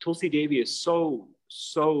Tulsi Devi is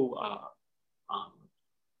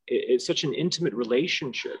it's such an intimate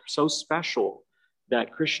relationship, so special,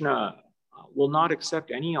 that Krishna will not accept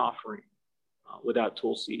any offering without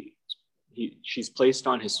Tulsi. She's placed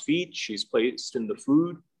on his feet, she's placed in the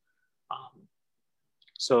food.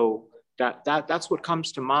 So that's what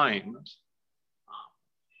comes to mind.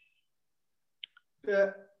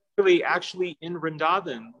 Really, actually, in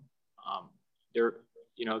Vrindavan,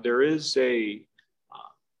 there is a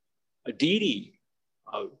deity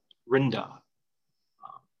of Vrinda.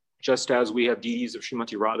 Just as we have deities of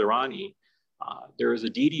Srimati Radharani, there is a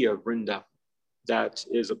deity of Vrinda that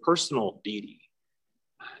is a personal deity.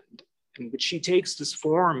 But she takes this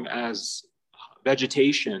form as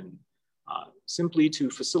vegetation simply to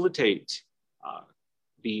facilitate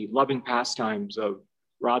the loving pastimes of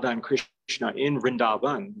Radha and Krishna in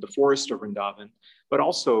Vrindavan, the forest of Vrindavan. But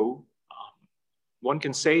also, one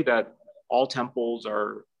can say that all temples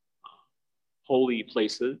are holy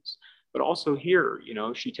places, but also here,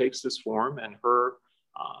 she takes this form, and her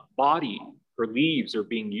body, her leaves are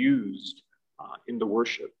being used in the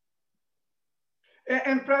worship.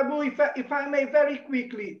 And Prabhu, if I may very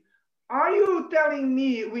quickly, are you telling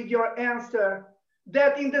me with your answer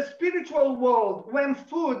that in the spiritual world, when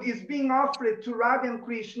food is being offered to Radha and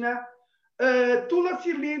Krishna,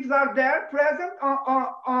 Tulasi leaves are there present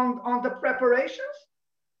on the preparations?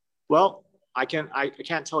 Well, I can't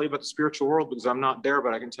tell you about the spiritual world because I'm not there,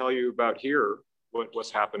 but I can tell you about here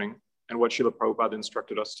what's happening. and what Srila Prabhupada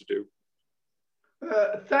instructed us to do.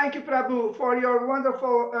 Thank you, Prabhu, for your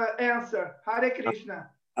wonderful answer. Hare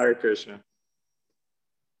Krishna. Hare Krishna.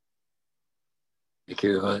 Thank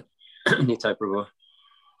you, Nitai Prabhu.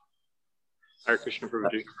 Hare Krishna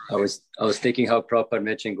Prabhuji. I was thinking how Prabhupada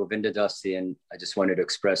mentioned Govinda Dasi, and I just wanted to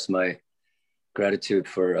express my gratitude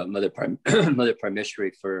for Mother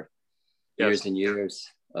Parmeshwari for years and years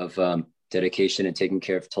of dedication and taking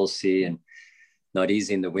care of Tulsi and not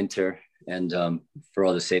easy in the winter, and for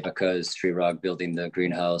all the sevakas, Sri Rag building the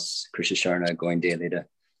greenhouse, Krishna Sharna going daily to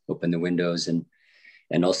open the windows, and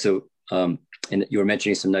also and you were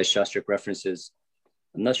mentioning some nice Shastric references.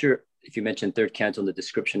 I'm not sure if you mentioned third canto in the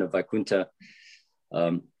description of Vaikuntha.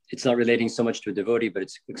 It's not relating so much to a devotee, but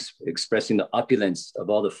it's expressing the opulence of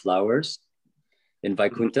all the flowers in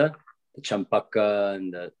Vaikuntha, the champaka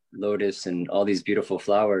and the lotus and all these beautiful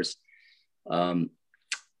flowers,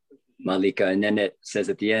 Malika. And then it says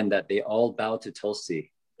at the end that they all bow to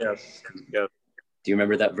Tulsi. Yes. Do you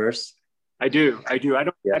remember that verse? I do. I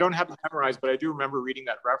don't have it memorized, but I do remember reading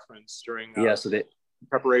that reference during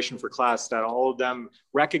preparation for class, that all of them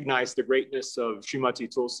recognize the greatness of Srimati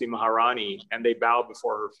Tulsi Maharani and they bow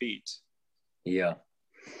before her feet. Yeah.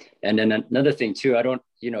 And then another thing too,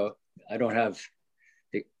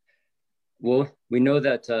 we know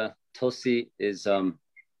that Tulsi is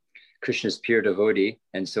Krishna's pure devotee.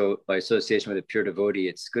 And so by association with a pure devotee,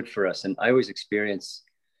 it's good for us. And I always experience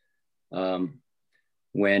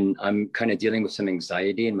when I'm kind of dealing with some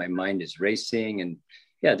anxiety and my mind is racing and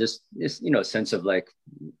just this, sense of like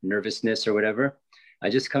nervousness or whatever. I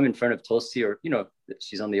just come in front of Tulsi, or,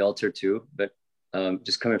 she's on the altar too, but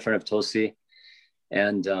just come in front of Tulsi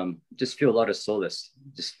and just feel a lot of solace,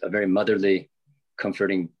 just a very motherly,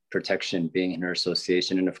 comforting protection being in her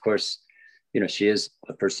association. And of course, she is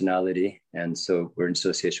a personality. And so we're in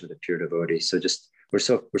association with a pure devotee. So just, we're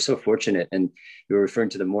so fortunate. And you were referring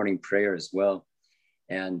to the morning prayer as well.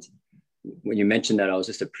 And when you mentioned that, I was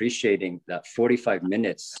just appreciating that 45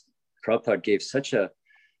 minutes, Prabhupada gave such a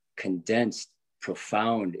condensed,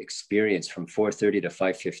 profound experience from 4:30 to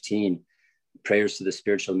 5:15, prayers to the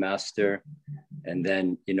spiritual master, and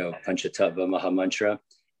then, Panchatattva Mahamantra,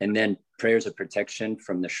 and then prayers of protection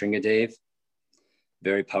from the Shringadev,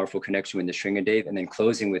 very powerful connection with the Shringadev, and then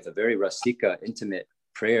closing with a very rasika, intimate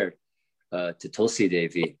prayer to Tulsi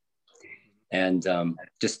Devi. And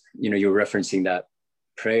just, you're referencing that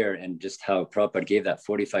prayer and just how Prabhupada gave that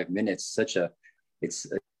 45 minutes, it's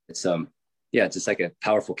just like a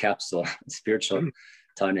powerful capsule, spiritual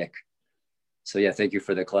tonic. So thank you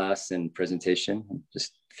for the class and presentation.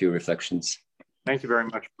 Just a few reflections. Thank you very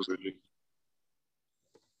much, Prabhuji.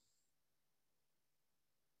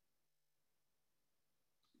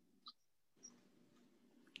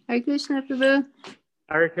 Hare Krishna, Prabhu.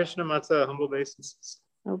 Hare Krishna, Mata, humble obeisances.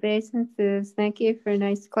 Obeisances. Thank you for a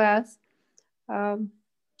nice class.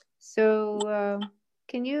 So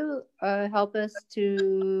can you help us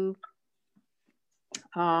to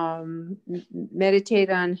meditate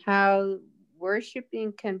on how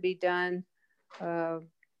worshiping can be done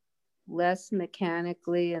less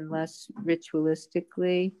mechanically and less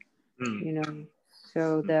ritualistically,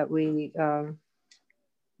 so that we,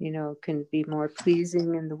 can be more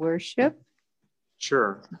pleasing in the worship?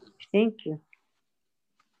 Sure. Thank you.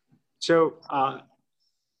 So,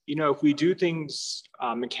 if we do things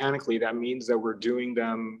mechanically, that means that we're doing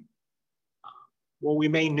them, we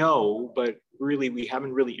may know, but really we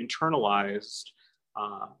haven't really internalized,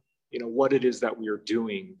 what it is that we are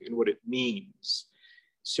doing and what it means.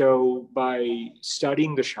 So by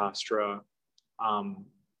studying the Shastra,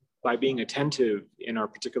 by being attentive in our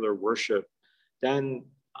particular worship, then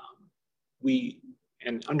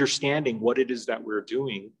and understanding what it is that we're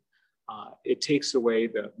doing, it takes away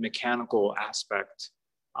the mechanical aspect.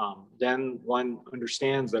 Then one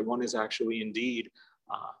understands that one is actually indeed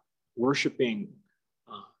worshiping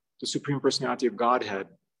the Supreme Personality of Godhead,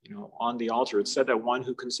 on the altar. It's said that one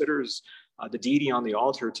who considers the deity on the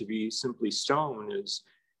altar to be simply stone is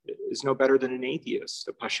no better than an atheist,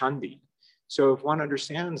 a Pashandi. So if one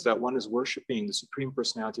understands that one is worshiping the Supreme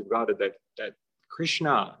Personality of Godhead, that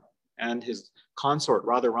Krishna and his consort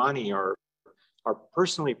Radharani are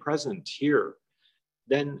personally present here,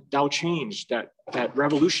 then that'll change, that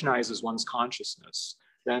revolutionizes one's consciousness.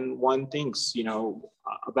 Then one thinks,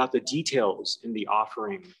 about the details in the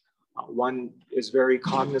offering. One is very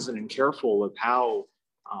cognizant and careful of how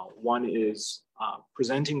one is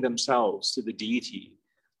presenting themselves to the deity.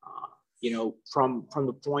 From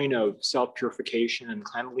the point of self-purification and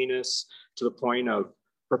cleanliness to the point of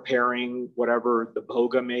preparing whatever the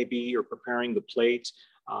bhoga may be, or preparing the plate,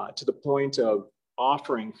 to the point of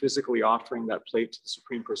offering, physically offering that plate to the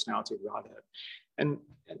Supreme Personality of Godhead. And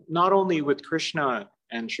not only with Krishna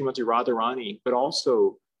and Srimati Radharani, but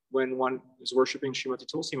also when one is worshiping Srimati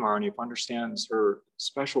Tulsi Maharani, if one understands her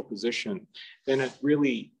special position, then it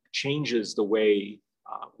really changes the way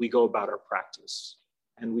we go about our practice.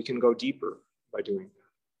 And we can go deeper by doing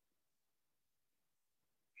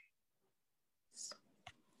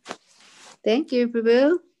that. Thank you,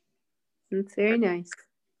 Prabhu. It's very nice.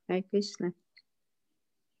 Hare Krishna.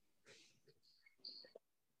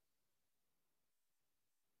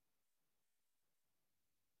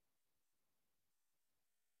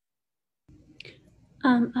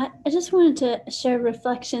 I just wanted to share a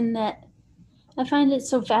reflection that I find it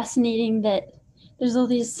so fascinating that there's all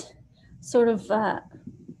these sort of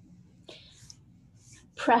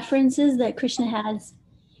preferences that Krishna has,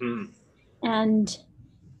 and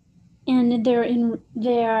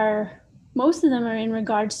they are most of them are in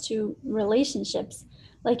regards to relationships.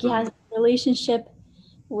 Like he has a relationship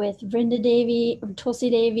with Vrinda Devi or Tulsi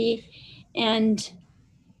Devi, and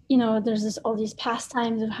there's all these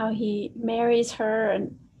pastimes of how he marries her,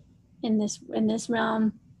 and in this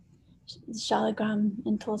realm, Shalagram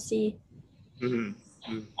and Tulsi,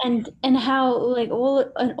 and how like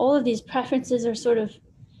all of these preferences are sort of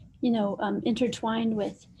intertwined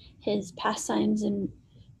with his pastimes and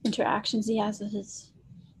interactions he has with his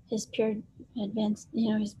pure advanced,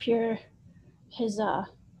 his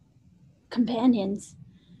companions,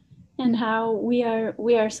 and how we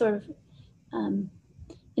are sort of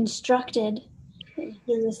instructed in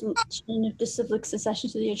this chain of disciplic succession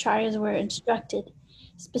to the acharyas. We're instructed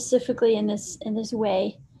specifically in this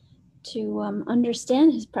way to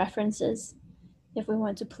understand his preferences if we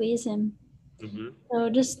want to please him. So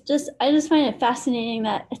I just find it fascinating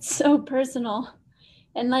that it's so personal,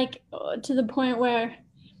 and like to the point where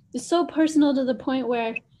it's so personal to the point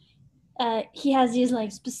where he has these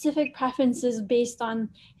like specific preferences based on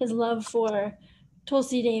his love for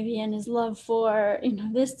Tulsi Devi and his love for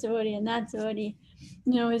this devotee and that devotee.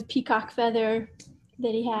 His peacock feather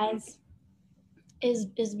that he has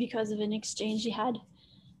is because of an exchange he had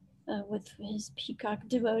with his peacock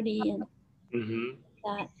devotee, and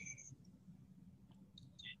that.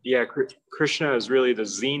 Yeah, Krishna is really the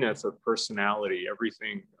zenith of personality.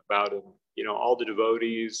 Everything about him, all the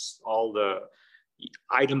devotees, all the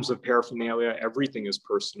items of paraphernalia, everything is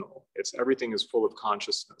personal. Everything is full of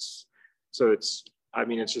consciousness. So it's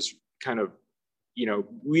just kind of,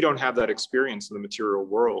 we don't have that experience in the material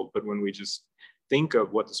world, but when we just think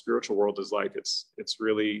of what the spiritual world is like, it's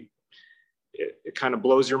really, it kind of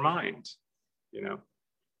blows your mind,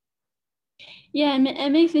 Yeah, and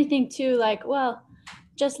it makes me think too, like, well,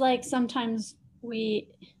 just like sometimes we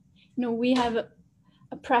have a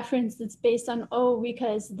preference that's based on,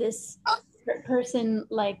 because this person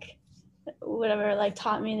like whatever, like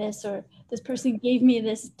taught me this, or this person gave me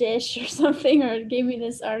this dish or something, or gave me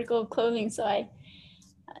this article of clothing. So I,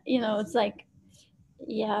 it's like,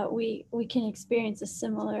 yeah, we can experience a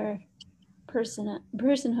similar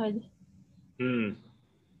personhood.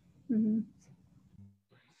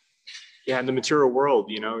 Yeah, in the material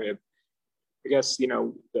world, I guess,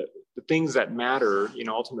 the things that matter,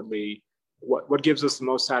 ultimately, what gives us the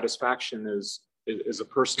most satisfaction is a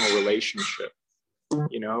personal relationship,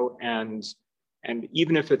 and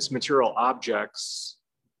even if it's material objects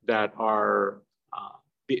that are,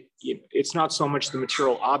 it's not so much the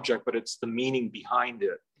material object, but it's the meaning behind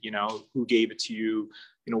it, who gave it to you,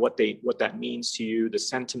 what that means to you, the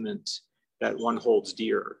sentiment that one holds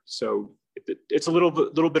dear. So it's a little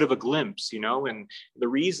bit of a glimpse, and the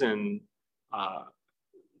reason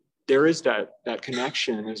there is that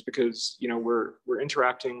connection is because we're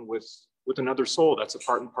interacting with another soul that's a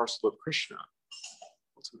part and parcel of Krishna,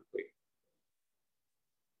 ultimately.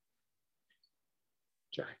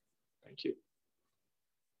 Jai, thank you.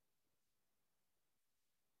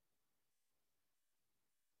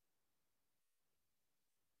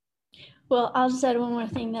 Well, I'll just add one more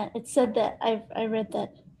thing, that it said that I read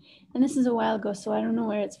that, and this is a while ago, so I don't know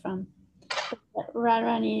where it's from. But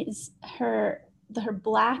Radharani is her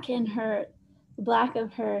black and the black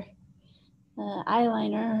of her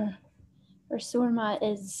eyeliner or surma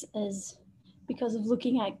is because of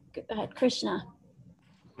looking at Krishna.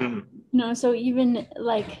 So even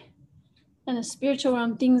like in the spiritual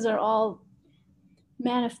realm, things are all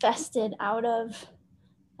manifested out of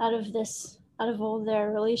all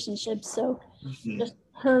their relationships. So just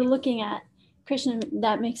her looking at Krishna,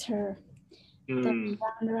 that makes her the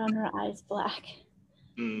round around her eyes black.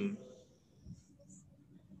 And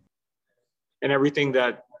everything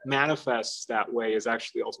that manifests that way is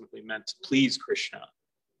actually ultimately meant to please Krishna.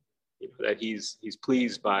 That he's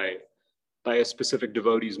pleased by by a specific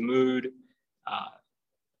devotee's mood,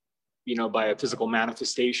 by a physical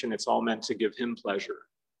manifestation. It's all meant to give him pleasure.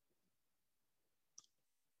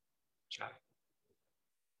 Jai.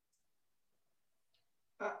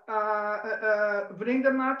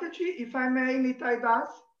 Vrinda Mataji, if I may, Nitai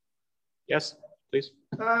Das. Yes, please.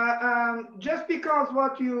 Just because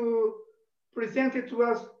what you presented to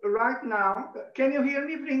us right now, can you hear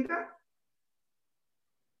me, Vrinda?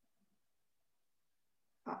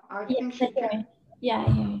 I think she can. Yeah,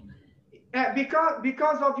 I hear you.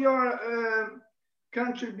 Because of your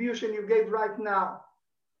contribution you gave right now,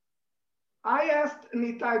 I asked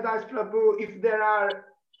Nitai Das Prabhu if there are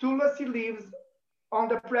tulasi leaves on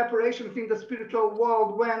the preparations in the spiritual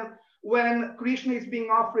world when Krishna is being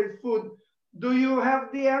offered food. Do you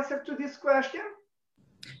have the answer to this question?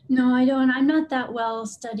 No, I don't. I'm not that well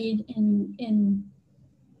studied in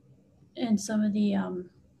some of the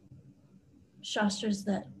shastras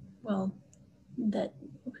that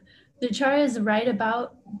the acharyas write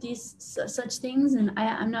about these such things, and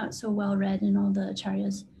I'm not so well read in all the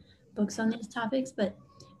acharyas' books on these topics. But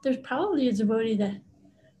there's probably a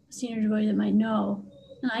senior devotee that might know,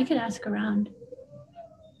 and I could ask around.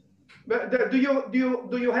 But do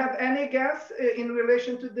you have any guess in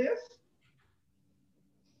relation to this?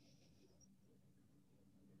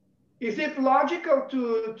 Is it logical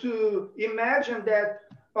to imagine that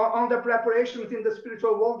on the preparations in the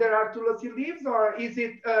spiritual world there are tulasi leaves, or is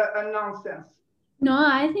it a nonsense? No,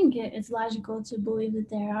 I think it's logical to believe that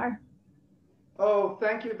there are. Oh,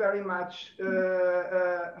 thank you very much.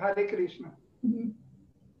 Hare Krishna. Mm-hmm.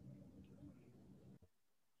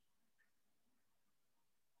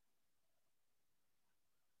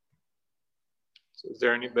 So is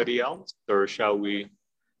there anybody else, or shall we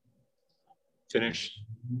finish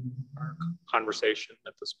our conversation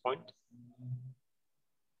at this point?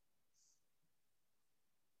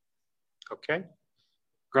 Okay.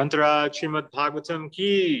 Granthara Srimad Bhagavatam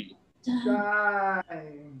ki. Jai.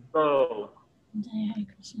 Oh. Jai Hare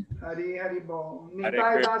Krishna. Hari Bol.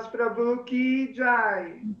 Nitai Das Prabhu ki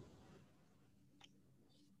jai.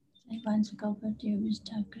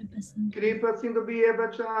 Kripa Sindhu Bheva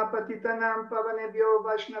Cha Patitanam Pavanebhyo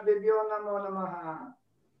Vaishnavebhyo Namo Namaha.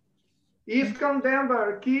 ISKCON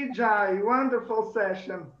Denver ki jai. Wonderful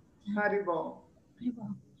session. Hari Bol. Hari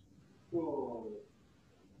Bol. Whoa.